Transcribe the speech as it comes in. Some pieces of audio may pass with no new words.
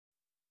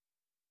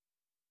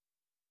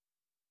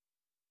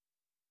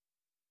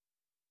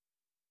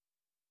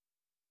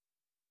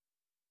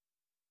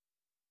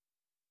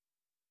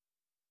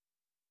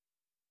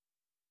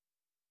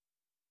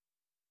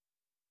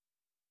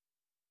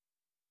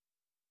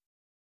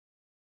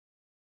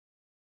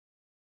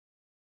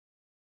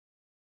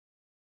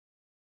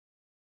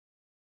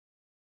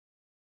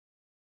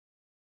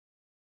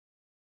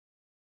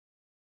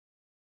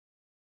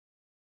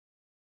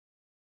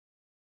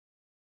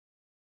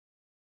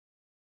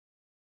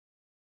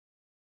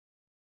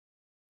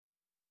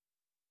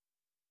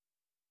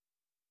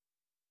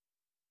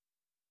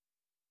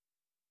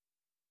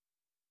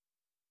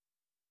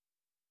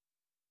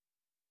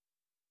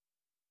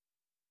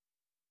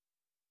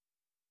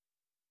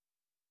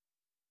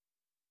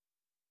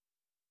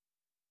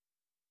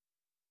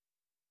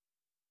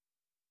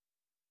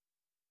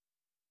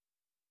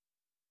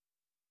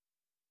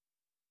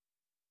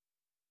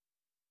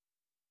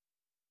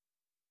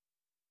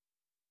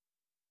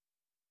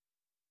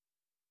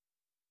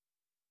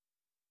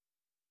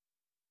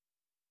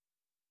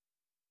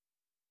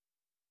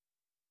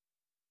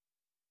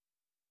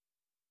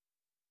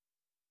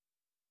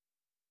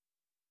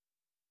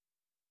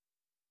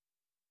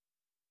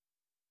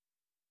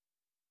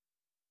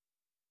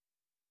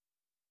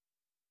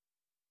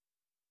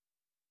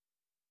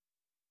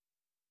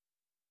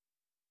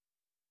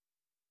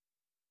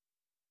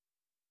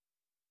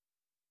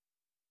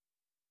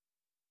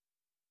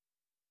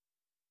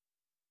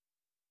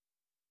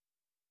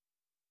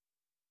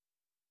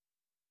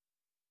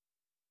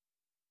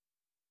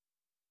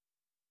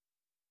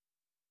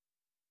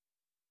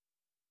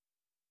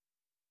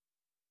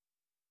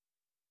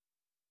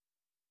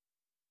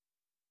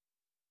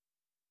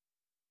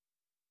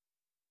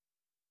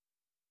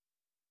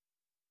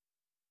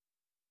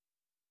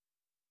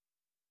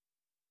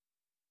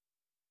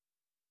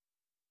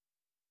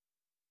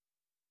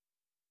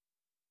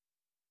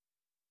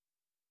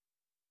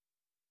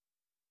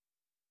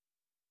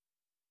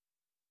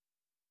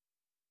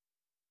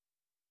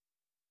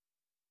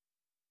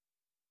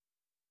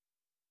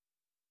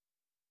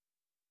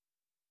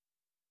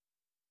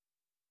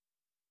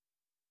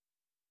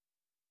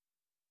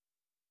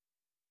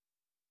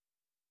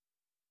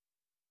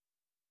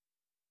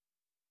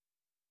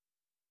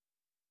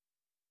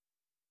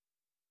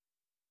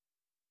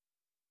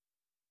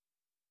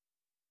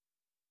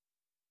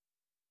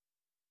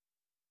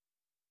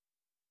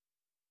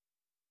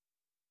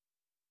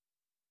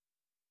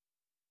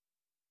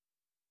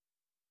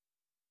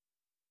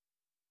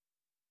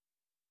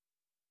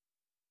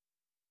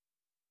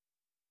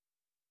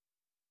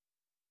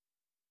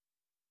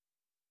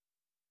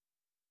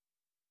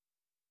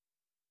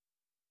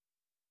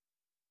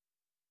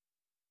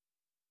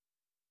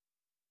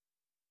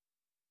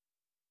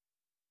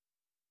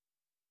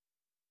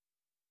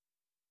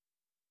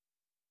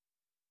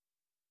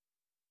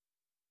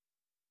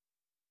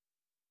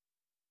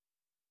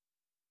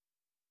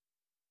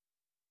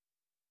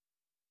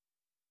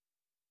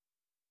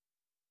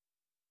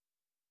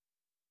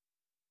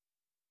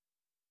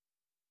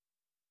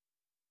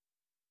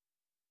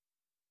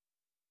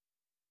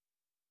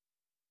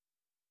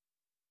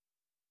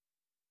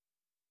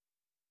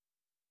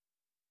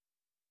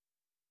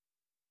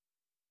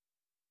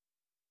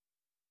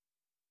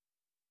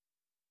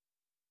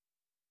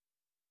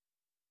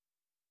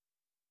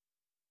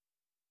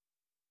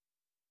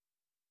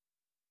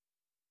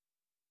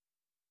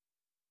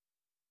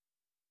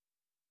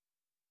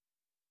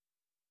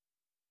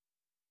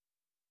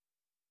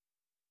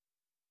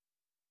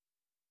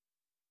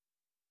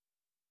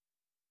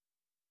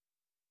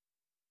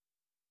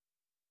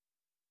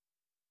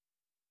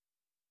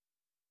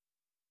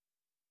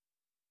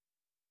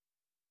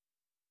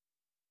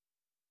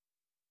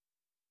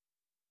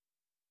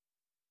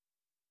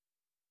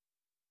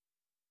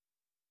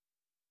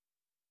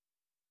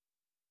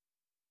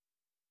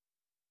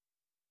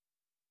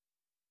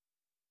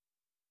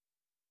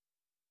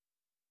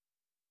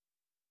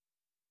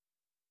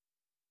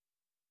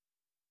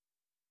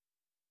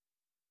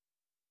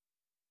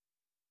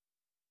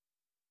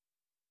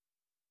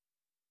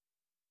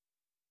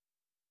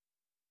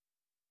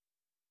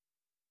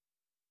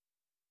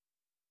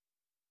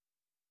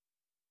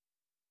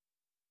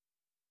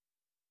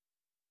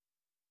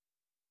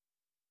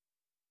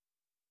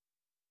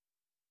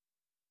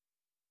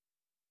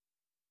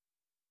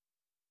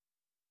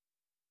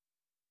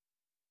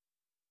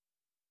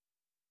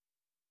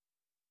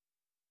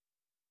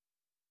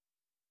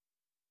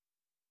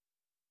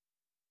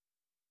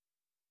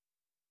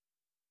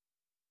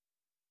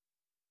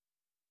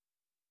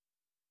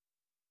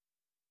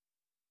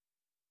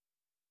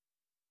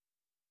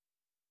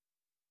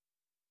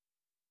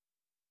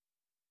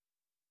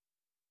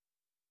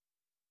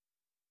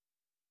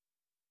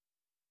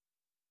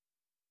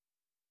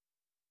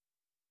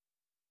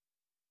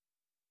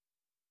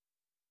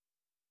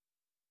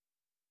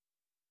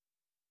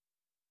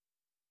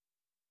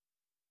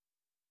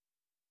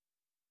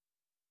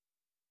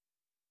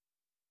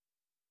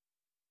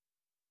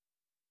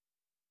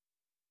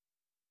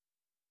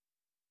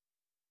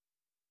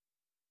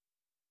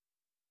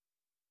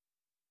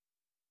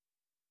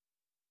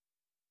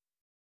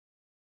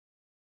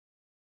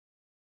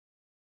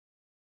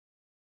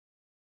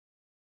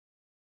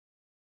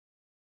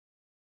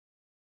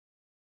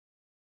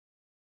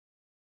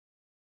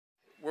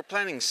We're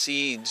planting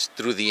seeds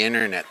through the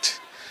internet.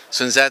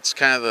 Since that's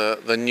kind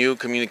of the new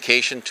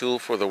communication tool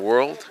for the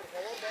world,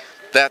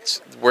 that's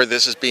where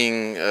this is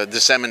being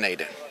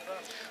disseminated.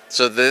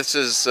 So this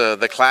is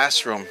the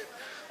classroom.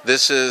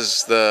 This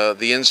is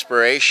the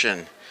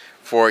inspiration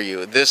for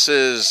you. This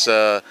is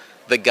the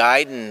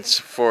guidance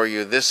for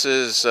you. This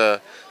is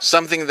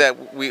something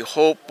that we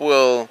hope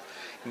will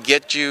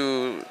get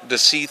you to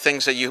see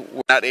things that you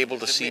were not able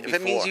to see before.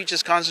 If it means you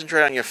just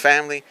concentrate on your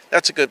family,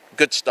 that's a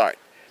good start.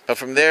 But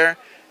from there,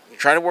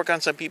 try to work on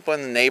some people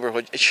in the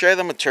neighborhood. Share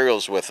the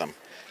materials with them.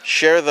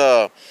 Share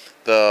the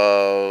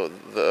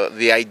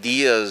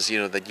ideas, you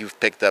know, that you've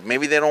picked up.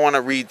 Maybe they don't want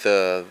to read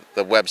the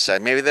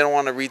website. Maybe they don't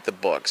want to read the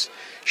books.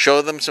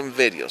 Show them some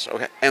videos.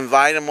 Okay,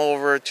 invite them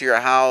over to your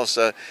house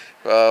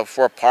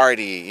for a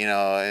party. You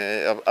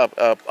know,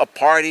 a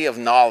party of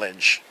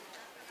knowledge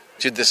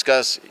to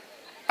discuss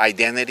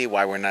identity,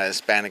 why we're not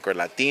Hispanic or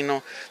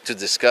Latino, to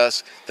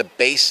discuss the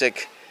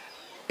basic,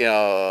 you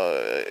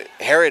know,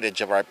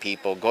 heritage of our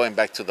people, going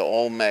back to the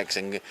Olmecs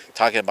and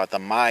talking about the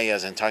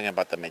Mayas and talking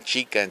about the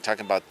Mexica and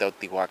talking about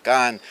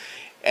Teotihuacan,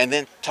 and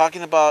then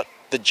talking about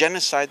the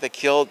genocide that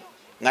killed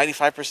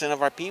 95%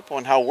 of our people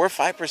and how we're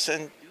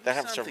 5% that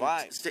have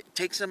survived.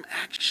 Take some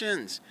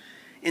actions,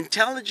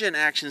 intelligent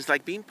actions,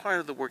 like being part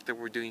of the work that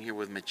we're doing here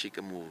with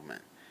Mexica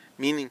Movement.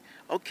 Meaning,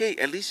 okay,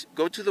 at least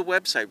go to the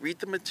website, read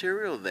the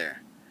material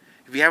there.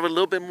 If you have a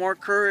little bit more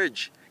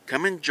courage,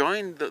 come and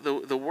join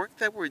the work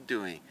that we're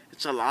doing.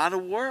 It's a lot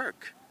of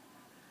work.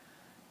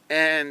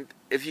 And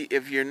if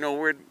you're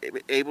nowhere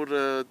able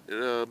to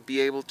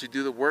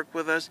do the work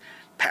with us,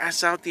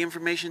 pass out the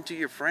information to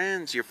your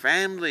friends, your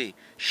family.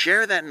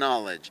 Share that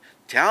knowledge.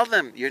 Tell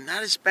them you're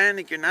not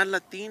Hispanic, you're not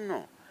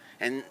Latino.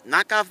 And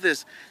knock off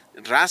this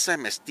raza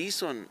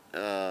mestizo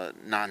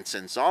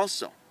nonsense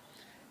also.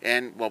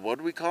 And well, what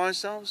do we call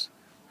ourselves?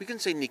 We can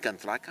say Nican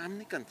Tlaca. I'm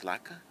Nican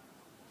Tlaca.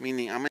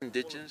 Meaning I'm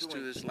indigenous to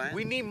this land.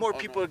 We need more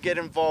people to get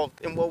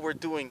involved in what we're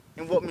doing,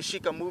 in what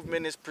Mexica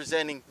Movement is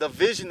presenting, the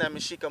vision that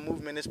Mexica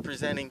Movement is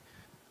presenting.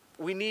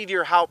 We need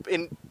your help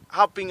in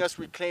helping us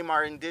reclaim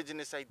our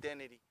indigenous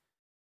identity.